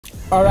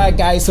Alright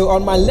guys, so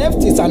on my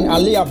left is an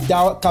Ali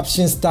Abdaal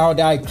caption style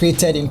that I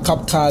created in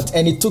CapCut,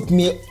 and it took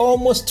me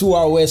almost 2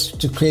 hours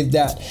to create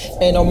that.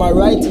 And on my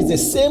right is the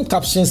same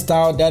caption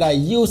style that I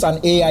use an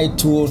AI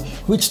tool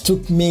which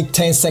took me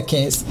 10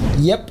 seconds.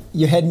 Yep,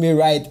 you heard me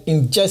right,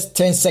 in just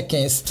 10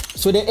 seconds.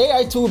 So the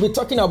AI tool we'll be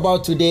talking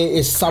about today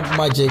is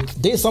Submagic.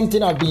 This is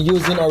something I've been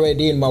using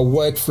already in my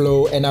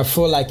workflow and I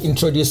feel like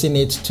introducing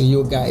it to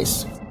you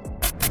guys.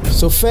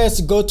 So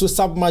first, go to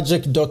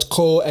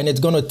submagic.co and it's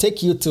going to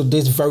take you to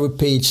this very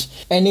page.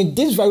 And in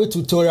this very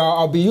tutorial,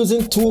 I'll be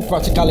using 2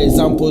 practical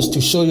examples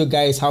to show you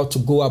guys how to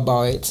go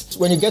about it.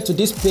 When you get to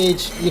this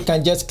page, you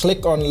can just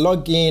click on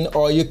login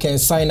or you can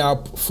sign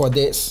up for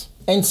this.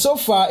 And so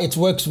far, it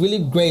works really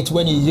great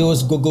when you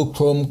use Google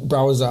Chrome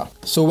browser.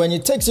 So when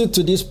it takes you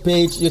to this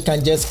page, you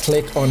can just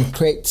click on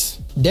create.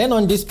 Then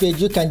on this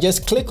page, you can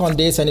just click on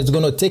this and it's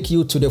going to take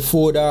you to the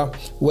folder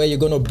where you're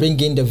going to bring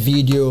in the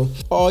video.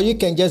 Or you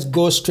can just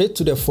go straight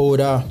to the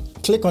folder,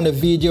 click on the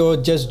video,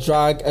 just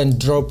drag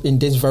and drop in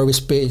this very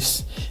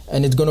space.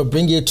 And it's going to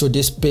bring you to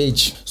this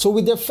page. So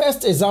with the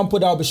first example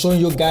that I'll be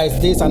showing you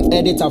guys, there's an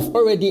edit I've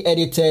already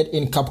edited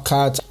in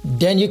CapCut.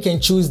 Then you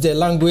can choose the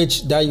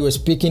language that you were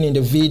speaking in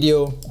the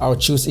video. I'll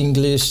choose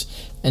English.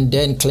 And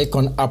then click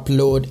on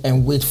upload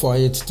and wait for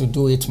it to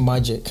do its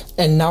magic.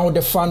 And now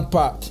the fun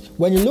part.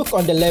 When you look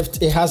on the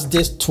left, it has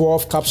this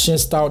 12 caption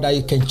style that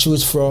you can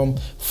choose from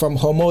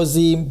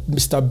Hormozi,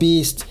 Mr.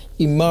 Beast,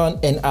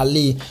 Iman and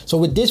Ali. So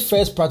with this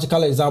first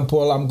practical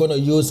example, I'm going to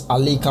use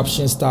Ali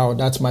caption style.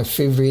 That's my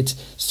favorite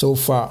so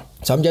far.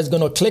 So I'm just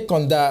going to click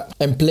on that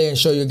and play and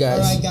show you guys.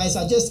 Alright guys,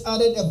 I just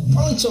added a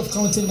bunch of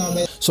counting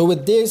numbers. So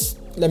with this,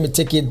 let me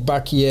take it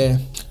back here.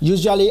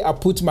 Usually I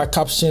put my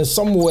caption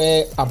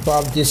somewhere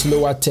above this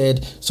lower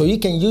third. So you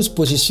can use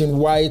position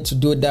Y to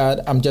do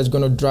that. I'm just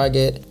going to drag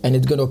it and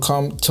it's going to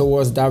come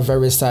towards that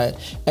very side.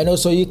 And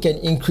also you can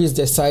increase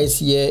the size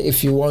here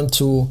if you want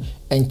to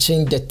and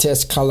change the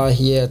text color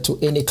here to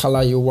any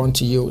color you want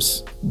to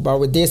use. But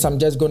with this, I'm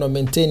just going to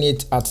maintain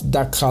it at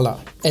that color.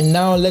 And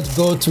now let's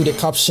go to the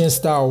caption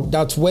style.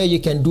 That's where you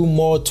can do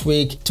more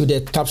tweak to the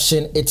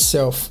caption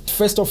itself.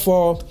 First of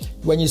all,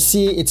 when you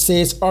see it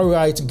says,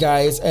 alright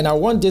guys, and I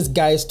want these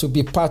guys to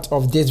be part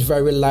of this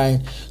very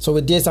line. So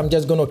with this, I'm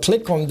just going to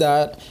click on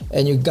that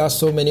and you got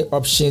so many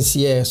options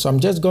here. So I'm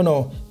just going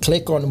to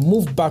click on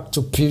move back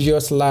to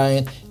previous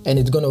line and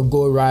it's going to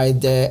go right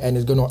there and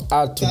it's going to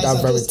add to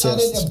that very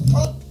text.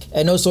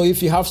 And also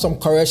if you have some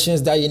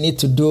corrections that you need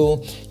to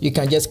do, you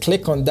can just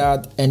click on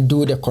that and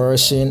do the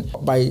correction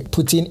by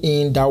putting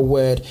in that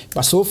word.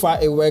 But so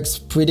far it works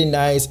pretty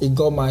nice. It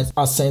got my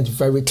accent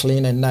very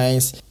clean and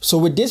nice. So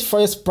with this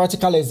first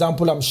practical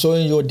example I'm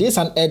showing you, this is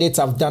an edit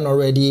I've done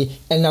already.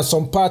 And at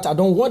some part I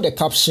don't want the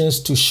captions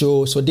to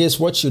show. So this is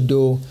what you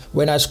do.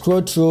 When I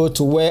scroll through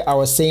to where I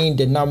was saying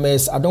the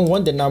numbers, I don't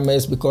want the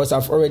numbers because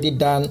I've already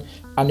done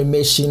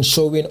animation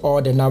showing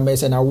all the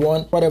numbers and I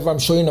want whatever I'm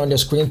showing on the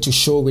screen to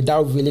show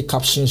without really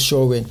captions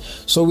showing.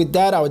 So with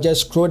that, I'll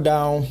just scroll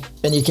down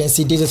and you can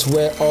see this is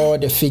where all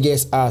the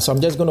figures are. So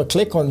I'm just going to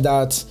click on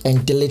that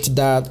and delete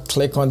that,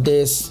 click on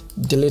this,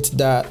 delete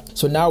that.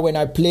 So now when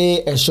I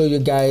play and show you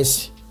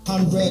guys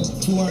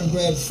 100,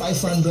 200,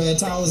 500,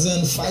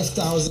 1,000,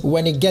 5,000.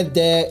 When you get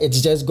there,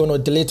 it's just going to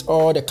delete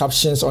all the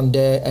captions on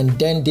there and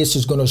then this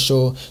is going to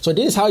show. So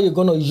this is how you're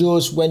going to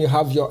use when you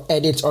have your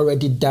edits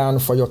already done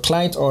for your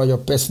client or your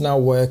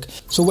personal work.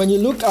 So when you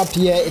look up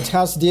here, it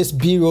has this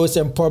B-rolls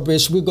and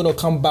publish. We're going to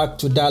come back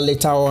to that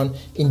later on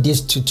in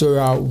this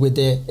tutorial with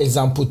the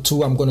example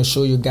 2 I'm going to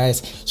show you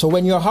guys. So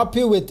when you're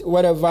happy with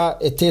whatever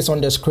it is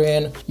on the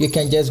screen, you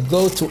can just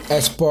go to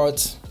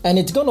export. And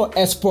it's going to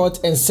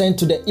export and send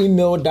to the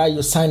email that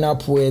you sign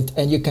up with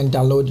and you can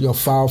download your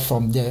file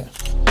from there.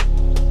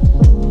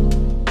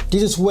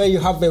 This is where you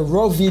have a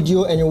raw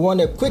video and you want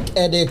a quick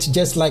edit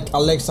just like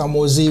Alexa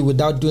Mozi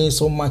without doing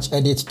so much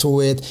edit to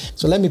it.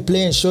 So let me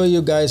play and show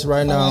you guys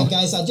right now. Alright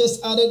guys, I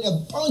just added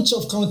a bunch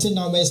of counting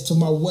numbers to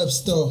my web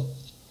store.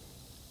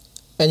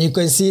 And you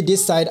can see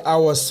this side I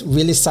was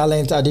really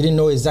silent. I didn't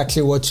know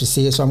exactly what to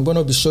say. So I'm going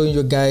to be showing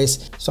you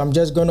guys. So I'm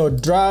just going to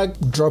drag,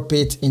 drop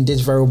it in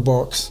this very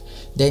box.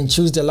 Then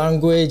choose the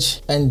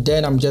language and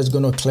then I'm just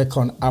going to click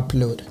on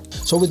upload.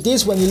 So with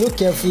this, when you look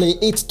carefully,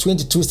 it's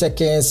 22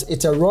 seconds.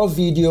 It's a raw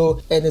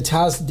video and it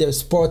has the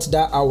spot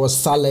that I was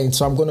silent.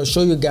 So I'm going to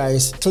show you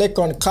guys. Click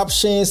on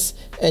captions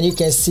and you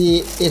can see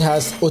it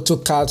has auto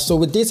cut. So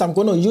with this, I'm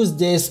going to use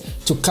this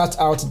to cut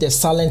out the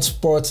silent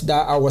spot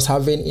that I was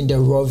having in the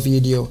raw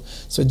video.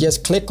 So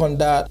just click on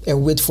that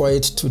and wait for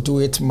it to do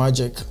its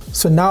magic.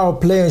 So now I'll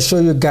play and show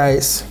you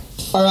guys.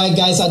 Alright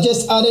guys, I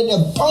just added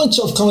a bunch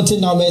of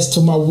counting numbers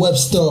to my web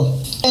store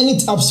and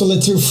it's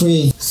absolutely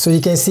free. So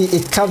you can see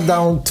it cut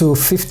down to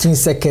 15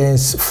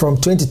 seconds from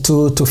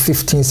 22 to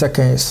 15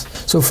 seconds.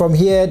 So from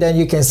here then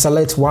you can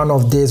select one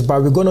of these,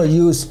 but we're going to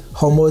use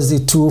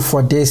Hormozi 2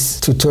 for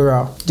this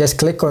tutorial. Just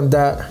click on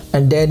that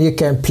and then you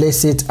can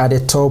place it at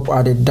the top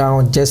or the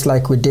down just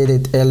like we did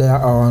it earlier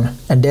on.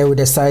 And then with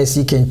the size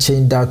you can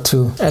change that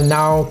too. And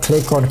now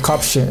click on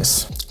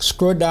captions.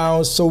 scroll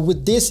down. So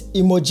with these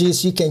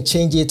emojis, you can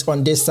change it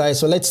on this side.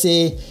 So let's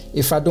say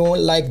if I don't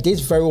like this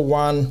very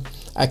one,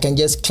 I can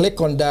just click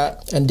on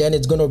that, and then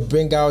it's going to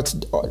bring out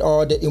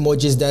all the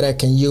emojis that I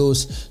can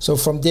use. So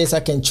from this,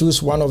 I can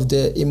choose one of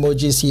the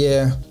emojis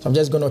here. So I'm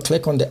just going to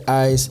click on the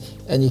eyes,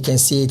 and you can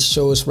see it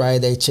shows right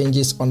there, it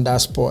changes on that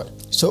spot.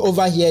 So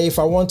over here, if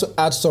I want to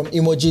add some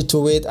emoji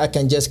to it, I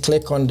can just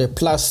click on the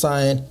plus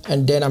sign,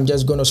 and then I'm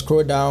just going to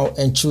scroll down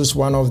and choose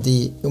one of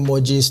the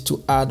emojis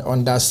to add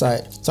on that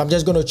side. So I'm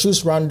just going to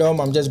choose random.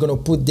 I'm just going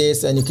to put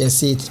this, and you can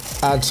see it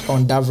adds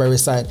on that very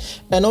side.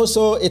 And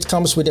also it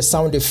comes with a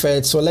sound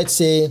effect. So let's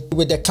say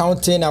with the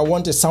counting, I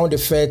want a sound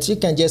effect. You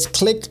can just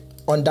click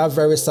on that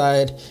very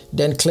side,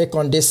 then click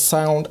on this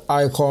sound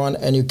icon,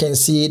 and you can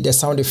see the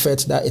sound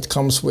effect that it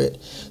comes with.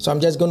 So I'm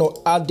just going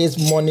to add this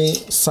money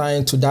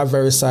sign to that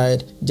very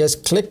side.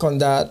 Just click on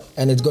that,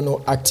 and it's going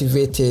to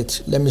activate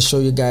it. Let me show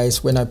you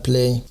guys when I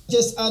play.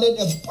 Just added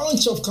a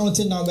bunch of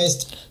counting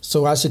numbers.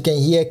 So as you can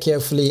hear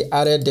carefully,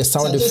 added the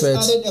sound effects.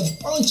 Just added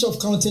a bunch of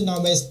counting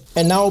numbers.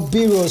 And now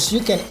B-rolls, you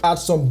can add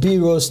some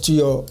B-rolls to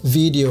your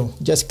video.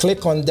 Just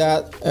click on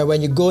that, and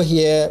when you go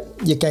here,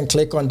 you can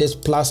click on this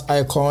plus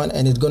icon,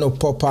 and it's going to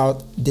pop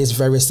out this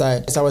very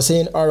side. As I was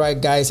saying, all right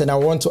guys, and I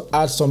want to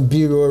add some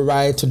B-roll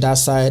right to that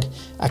side.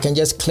 I can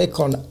just click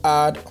on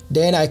add,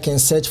 then I can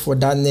search for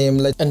that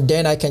name, and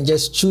then I can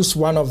just choose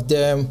one of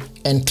them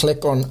and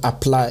click on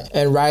apply,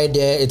 and right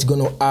there it's going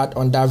to add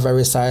on that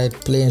very side.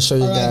 Play and show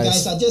you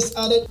guys. I just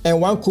added.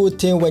 And one cool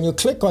thing, when you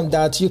click on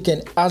that, you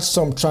can add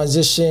some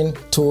transition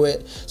to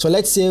it. So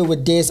let's say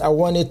with this, I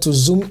want it to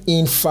zoom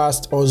in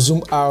fast or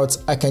zoom out.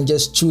 I can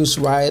just choose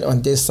right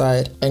on this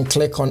side and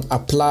click on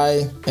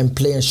apply and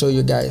play and show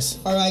you guys.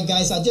 All right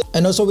guys,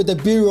 and also with the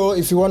B-roll,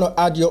 if you want to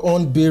add your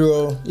own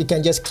B-roll, you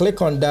can just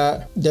click on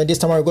that. Then this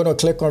time I'm going to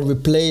click on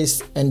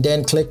replace, and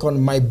then click on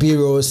my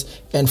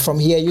B-rolls, and from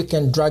here you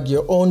can drag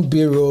your own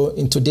B-roll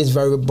into this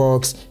very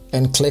box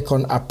and click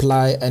on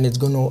apply, and it's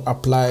going to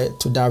apply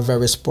to that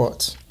very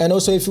spot. And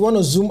also if you want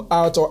to zoom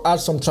out or add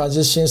some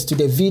transitions to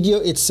the video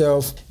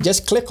itself,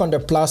 just click on the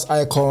plus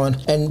icon,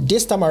 and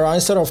this time around,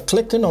 instead of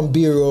clicking on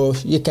B-roll,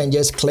 you can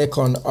just click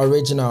on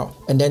original,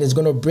 and then it's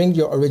going to bring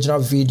your original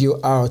video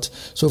out.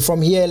 So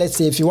from here, let's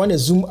say if you want to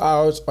zoom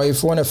out, or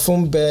if you want a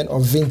film burn or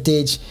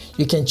vintage,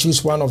 you can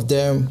choose one of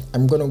them.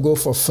 I'm going to go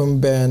for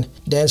film burn,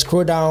 then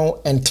scroll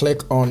down and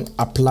click on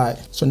apply.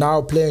 So now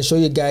I'll play and show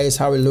you guys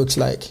how it looks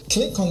like.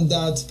 Click on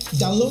that,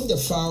 download the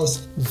files.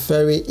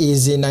 Very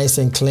easy, nice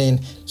and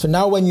clean. So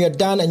now when you're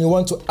done and you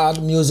want to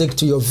add music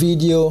to your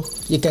video,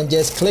 you can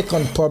just click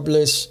on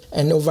publish,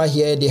 and over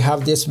here they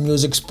have this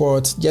music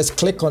spot. Just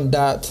click on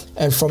that,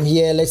 and from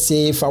here, let's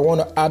say if I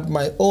want to add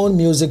my own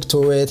music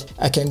to it,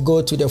 I can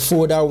go to the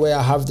folder where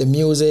I have the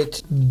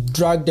music,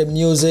 drag the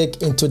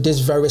music into this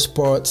very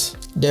spot.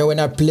 Then when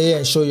I play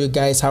and show you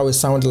guys how it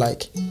sounds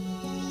like.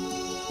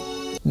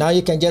 Now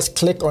you can just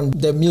click on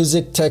the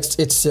music text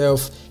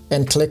itself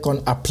and click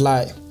on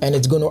apply, and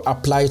it's going to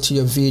apply to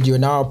your video.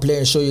 Now I'll play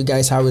and show you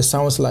guys how it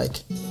sounds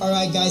like. All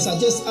right guys, I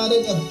just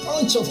added a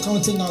bunch of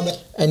counting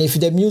numbers. And if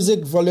the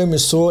music volume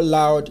is so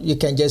loud, you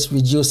can just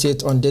reduce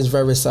it on this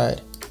very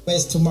side.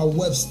 To my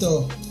web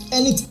store.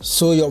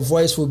 So your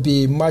voice will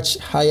be much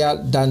higher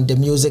than the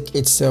music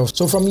itself.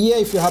 So from here,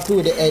 if you're happy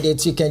with the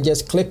edit, you can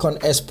just click on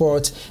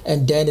export,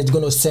 and then it's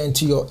going to send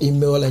to your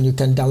email, and you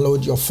can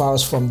download your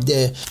files from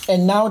there.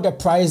 And now the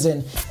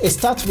pricing, it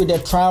starts with the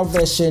trial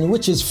version,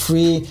 which is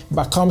free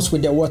but comes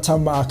with the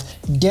watermark.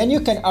 Then you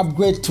can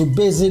upgrade to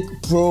basic,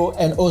 pro,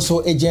 and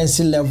also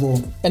agency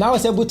level. And I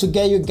was able to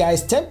get you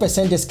guys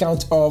 10%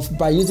 discount off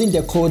by using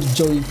the code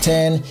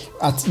Joey10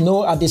 at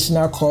no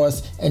additional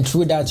cost, and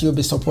through that you'll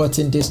be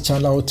supporting this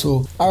channel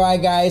too. All right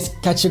guys,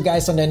 catch you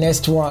guys on the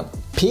next one.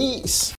 Peace.